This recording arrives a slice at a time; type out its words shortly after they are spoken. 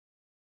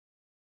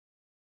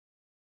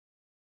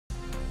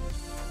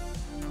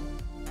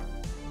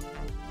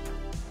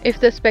If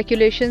the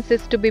speculations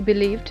is to be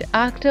believed,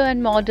 actor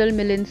and model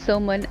Milind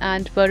Soman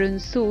and Varun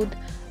Sood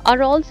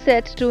are all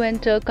set to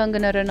enter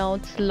Kangana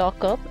Ranaut's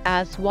Lock Up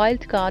as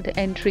wildcard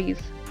entries.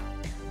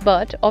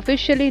 But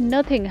officially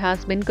nothing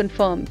has been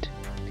confirmed.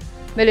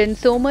 Milind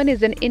Soman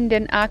is an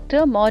Indian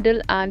actor,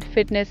 model and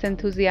fitness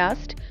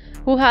enthusiast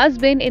who has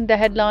been in the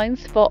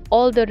headlines for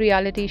all the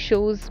reality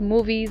shows,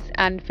 movies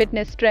and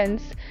fitness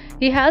trends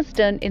he has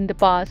done in the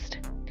past.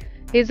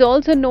 He is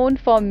also known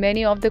for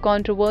many of the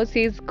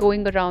controversies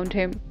going around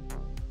him.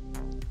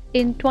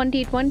 In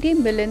 2020,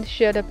 Milind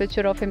shared a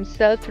picture of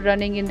himself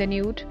running in the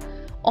nude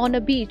on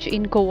a beach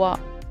in Goa.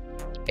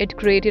 It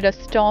created a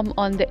storm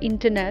on the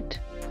internet.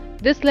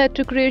 This led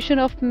to creation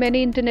of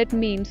many internet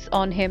memes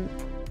on him.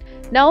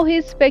 Now he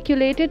is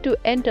speculated to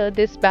enter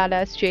this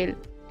badass jail.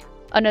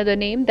 Another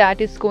name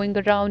that is going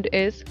around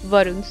is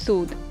Varun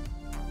Sood.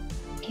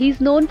 He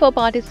is known for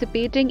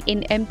participating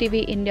in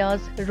MTV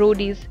India's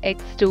Roadies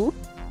X2,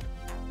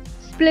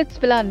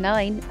 Splitsvilla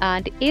 9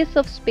 and Ace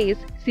of Space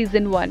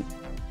Season 1.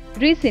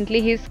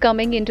 Recently, he is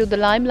coming into the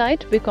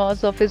limelight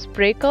because of his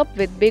breakup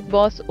with Bigg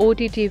Boss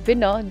OTT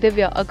winner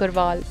Divya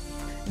Agarwal.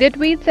 Their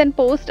tweets and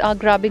posts are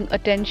grabbing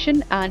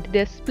attention and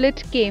their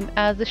split came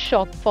as a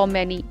shock for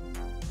many.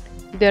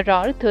 There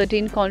are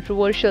 13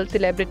 controversial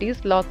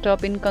celebrities locked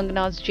up in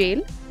Kangana's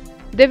jail.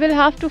 They will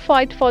have to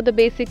fight for the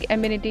basic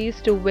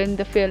amenities to win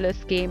the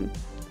fearless game.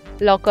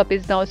 Lock Up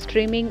is now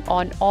streaming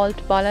on Alt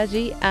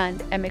Balaji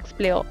and MX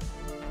Player.